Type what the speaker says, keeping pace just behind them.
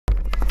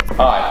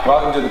Hi,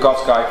 welcome to the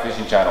Yaqdoq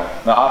Fishing Channel.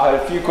 Now I've had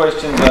a few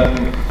questions on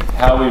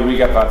how we rig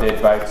up our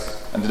dead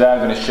baits, and today I'm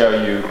going to show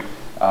you.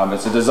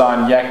 It's a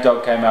design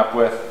Yaqdoq came up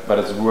with, but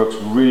it works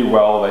really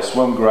well. They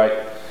swim great.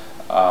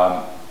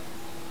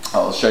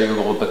 I'll show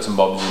you all the bits and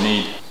bobs you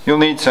need. You'll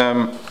need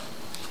some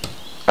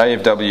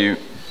AFW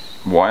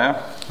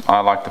wire. I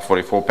like the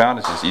 44 pound,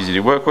 it's just easy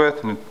to work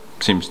with and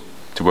it seems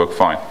to work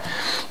fine.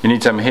 You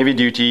need some heavy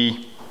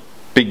duty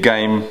big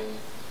game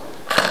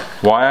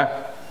wire,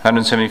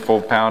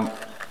 174 pound,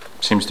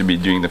 seems to be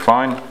doing the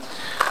fine.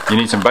 You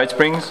need some bait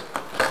springs,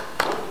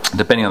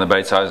 depending on the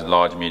bait size,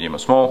 large, medium or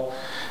small.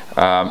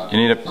 You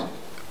need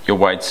your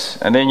weights,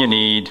 and then you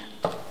need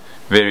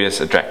various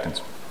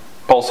attractants.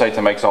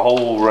 Pulsator makes a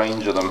whole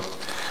range of them.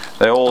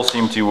 They all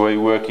seem to be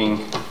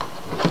working.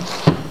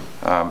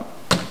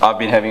 I've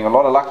been having a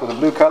lot of luck with the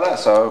blue color,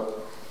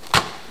 so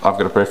I've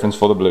got a preference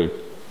for the blue.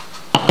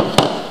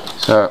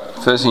 So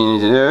first thing you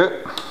need to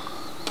do,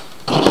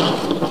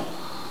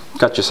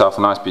 cut yourself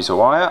a nice piece of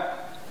wire.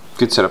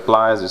 Good set of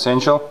pliers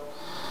essential.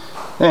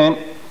 Then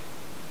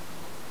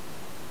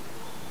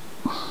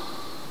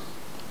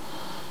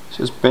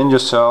just bend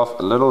yourself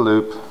a little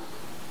loop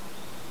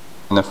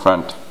in the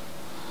front,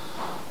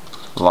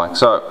 like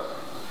so.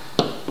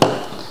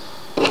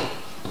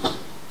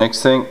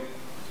 Next thing,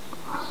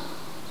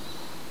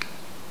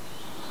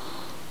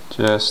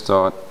 just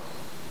start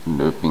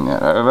looping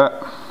that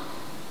over,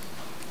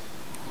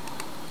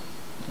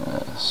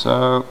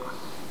 so.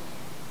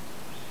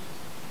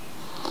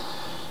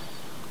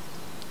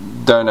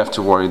 Don't have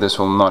to worry, this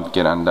will not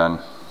get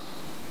undone.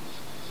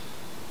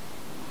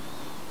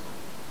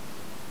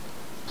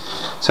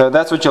 So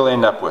that's what you'll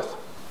end up with.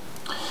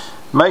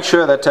 Make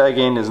sure that tag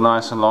end is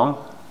nice and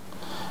long,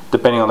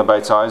 depending on the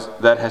bait size.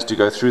 That has to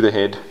go through the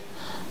head.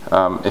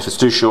 If it's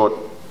too short,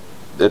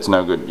 it's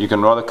no good. You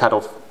can rather cut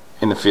off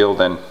in the field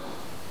than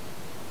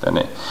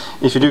it.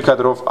 If you do cut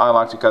it off, I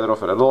like to cut it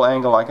off at a little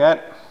angle like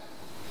that.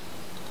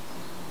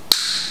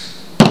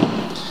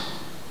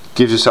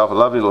 Gives yourself a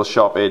lovely little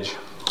sharp edge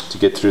to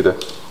get through the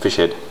fish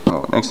head.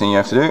 Well, next thing you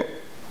have to do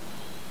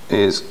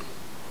is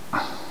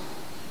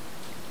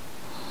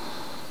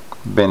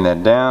bend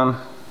that down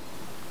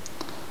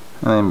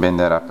and then bend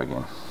that up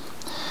again.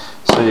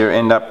 So you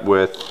end up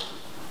with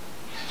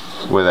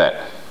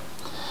that.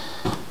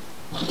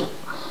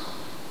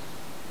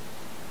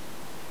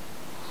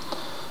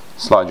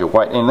 Slide your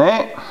weight in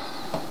there.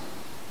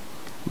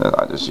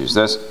 I just use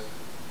this.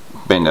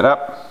 Bend it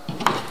up.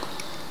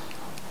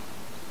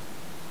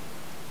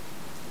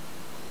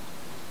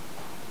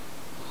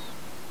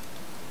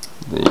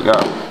 There you go.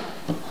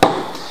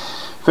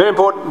 Very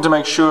important to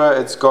make sure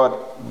it's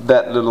got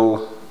that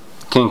little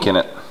kink in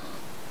it.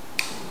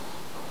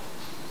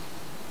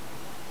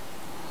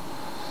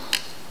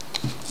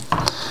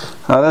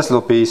 Now this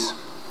little piece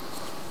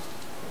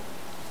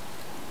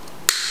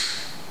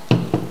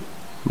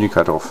you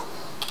cut off.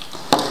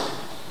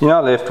 You're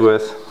now left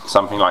with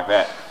something like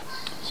that.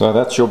 So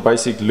that's your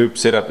basic loop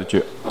setup that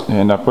you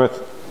end up with.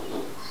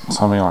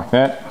 Something like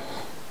that.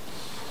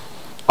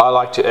 I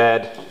like to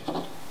add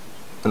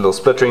a little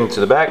split ring to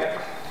the back.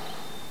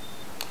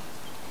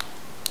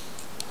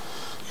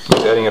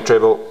 Makes adding a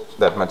treble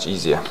that much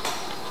easier.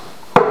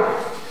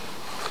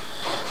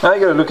 Now you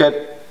got to look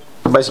at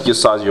basically your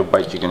size of your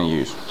bait you're going to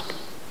use.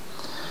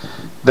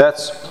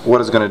 That's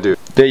what it's going to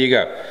do. There you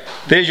go.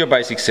 There's your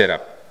basic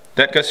setup.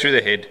 That goes through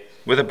the head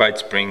with a bait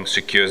spring,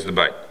 secures the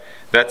bait.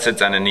 That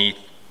sits underneath,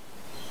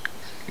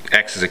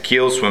 acts as a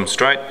keel, swims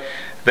straight.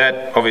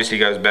 That obviously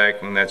goes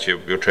back, and that's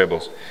your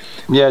trebles.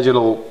 Yeah, your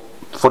little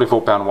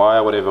 44 pound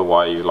wire, whatever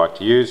wire you like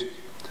to use.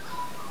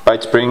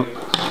 Bait spring.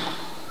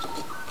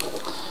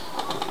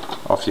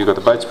 After you've got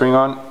the bait spring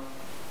on,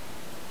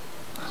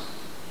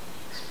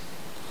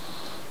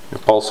 your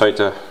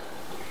pulsator.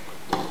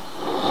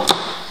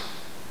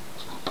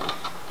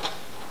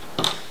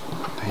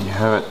 There you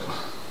have it.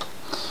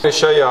 I'm going to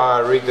show you how I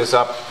rig this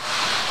up.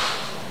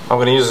 I'm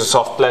going to use a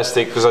soft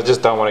plastic because I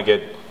just don't want to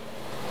get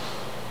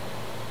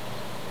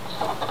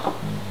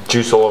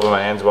juice all over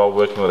my hands while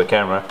working with a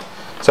camera.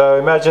 So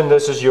imagine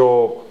this is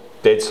your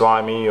dead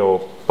slimy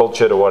or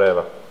bullshit or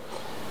whatever.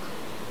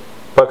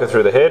 Poke it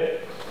through the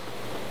head,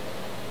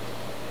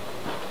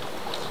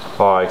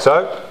 like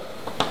so.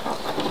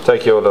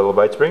 Take your little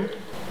bait spring.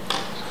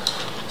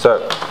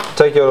 So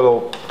take your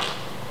little,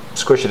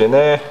 squish it in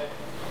there,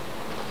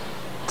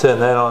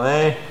 turn that on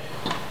there.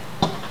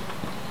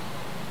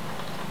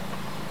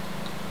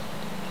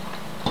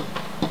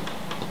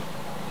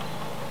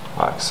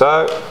 Like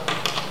so.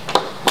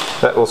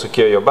 That will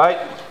secure your bait.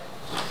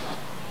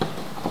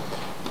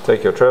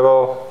 Take your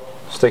treble,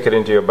 stick it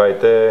into your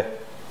bait there,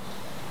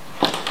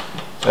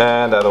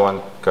 and the other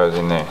one goes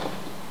in there.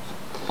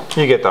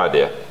 You get the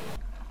idea.